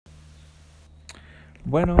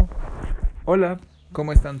Bueno, hola,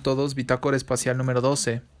 ¿cómo están todos? Bitácora espacial número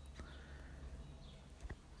 12.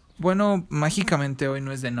 Bueno, mágicamente hoy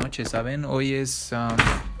no es de noche, ¿saben? Hoy es...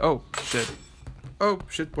 oh, shit. Oh,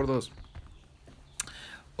 shit por dos.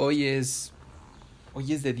 Hoy es...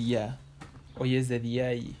 Hoy es de día. Hoy es de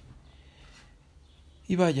día y...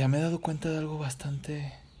 Y vaya, me he dado cuenta de algo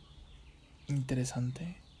bastante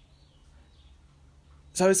interesante.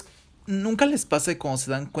 ¿Sabes? Nunca les pasa cuando se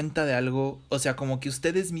dan cuenta de algo, o sea, como que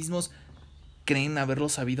ustedes mismos creen haberlo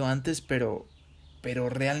sabido antes, pero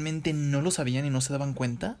realmente no lo sabían y no se daban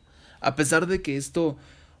cuenta. A pesar de que esto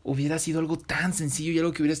hubiera sido algo tan sencillo y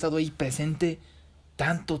algo que hubiera estado ahí presente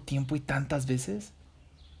tanto tiempo y tantas veces.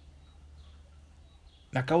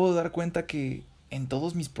 Me acabo de dar cuenta que en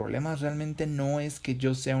todos mis problemas realmente no es que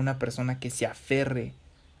yo sea una persona que se aferre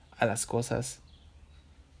a las cosas,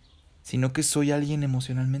 sino que soy alguien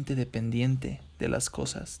emocionalmente dependiente de las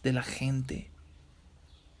cosas, de la gente.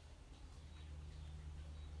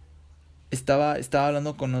 Estaba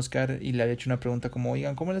hablando con Oscar y le había hecho una pregunta como,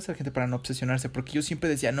 oigan, ¿cómo le hace la gente para no obsesionarse? Porque yo siempre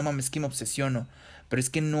decía, no mames, es que me obsesiono. Pero es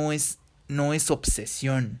que no es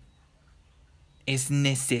obsesión, es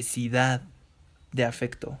necesidad de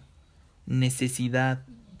afecto, necesidad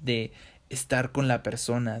de estar con la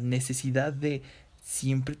persona, necesidad de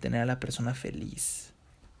siempre tener a la persona feliz.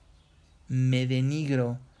 Me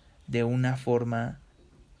denigro de una forma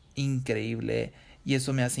increíble y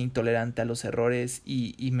eso me hace intolerante a los errores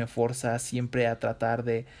y me forza siempre a tratar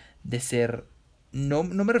de ser... No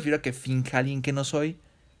me refiero a que finja alguien que no soy,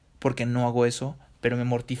 porque no hago eso, pero me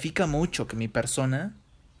mortifica mucho que mi persona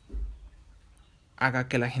haga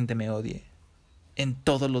que la gente me odie, en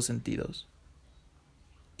todos los sentidos.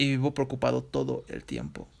 Y vivo preocupado todo el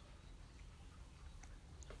tiempo.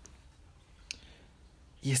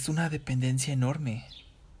 Y es una dependencia enorme.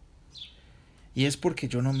 Y es porque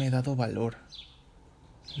yo no me he dado valor.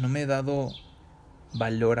 No me he dado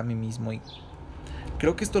valor a mí mismo y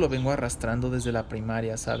creo que esto lo vengo arrastrando desde la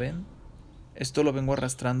primaria, ¿saben? Esto lo vengo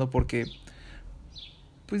arrastrando porque,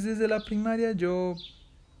 pues desde la primaria yo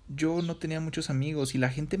no tenía muchos amigos y la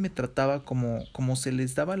gente me trataba como se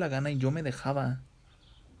les daba la gana y yo me dejaba.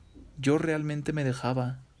 Yo realmente me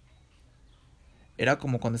dejaba. Era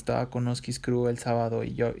como cuando estaba con Oskis Crew el sábado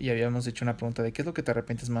y habíamos hecho una pregunta de ¿qué es lo que te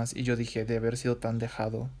arrepientes más? Y yo dije de haber sido tan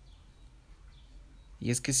dejado.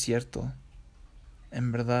 Y es que es cierto.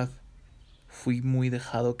 En verdad, fui muy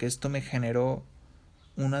dejado, que esto me generó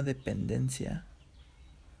una dependencia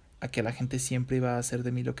a que la gente siempre iba a hacer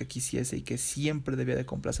de mí lo que quisiese y que siempre debía de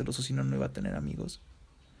complacerlos o si no, no iba a tener amigos.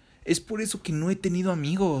 Es por eso que no he tenido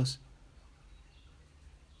amigos.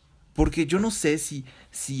 Porque yo no sé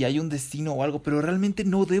si hay un destino o algo, pero realmente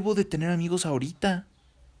no debo de tener amigos ahorita.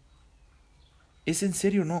 Es en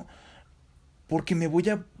serio, no. Porque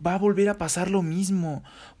va a volver a pasar lo mismo.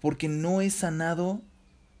 Porque no he sanado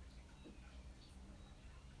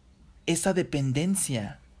esa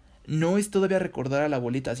dependencia. No es todavía recordar a la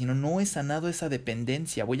abuelita, sino no he sanado esa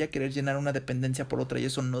dependencia. Voy a querer llenar una dependencia por otra y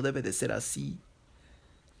eso no debe de ser así.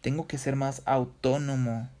 Tengo que ser más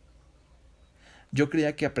autónomo. Yo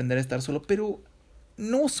creía que aprender a estar solo, pero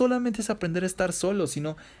no solamente es aprender a estar solo,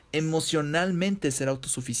 sino emocionalmente ser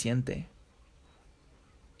autosuficiente.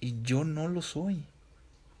 Y yo no lo soy.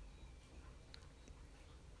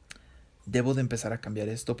 Debo de empezar a cambiar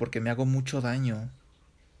esto porque me hago mucho daño.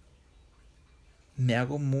 Me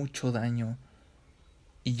hago mucho daño.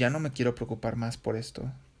 Y ya no me quiero preocupar más por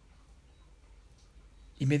esto.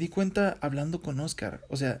 Y me di cuenta hablando con Oscar.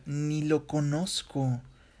 O sea, ni lo conozco.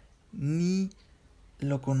 Ni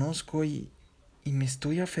lo conozco y me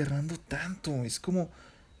estoy aferrando tanto. Es como,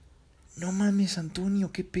 no mames,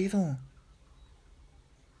 Antonio, ¿qué pedo?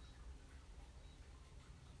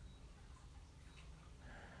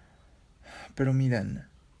 Pero miren,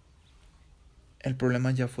 el problema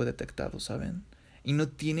ya fue detectado, ¿saben? Y no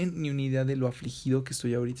tienen ni una idea de lo afligido que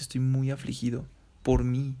estoy ahorita. Estoy muy afligido. Por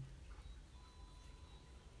mí.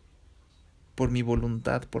 Por mi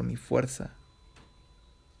voluntad, por mi fuerza.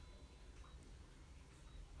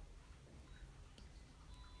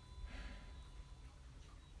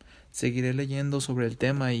 Seguiré leyendo sobre el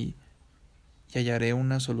tema y hallaré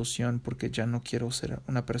una solución porque ya no quiero ser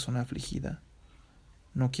una persona afligida.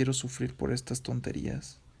 No quiero sufrir por estas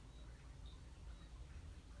tonterías.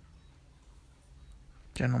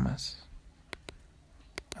 Ya no más.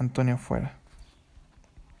 Antonio fuera.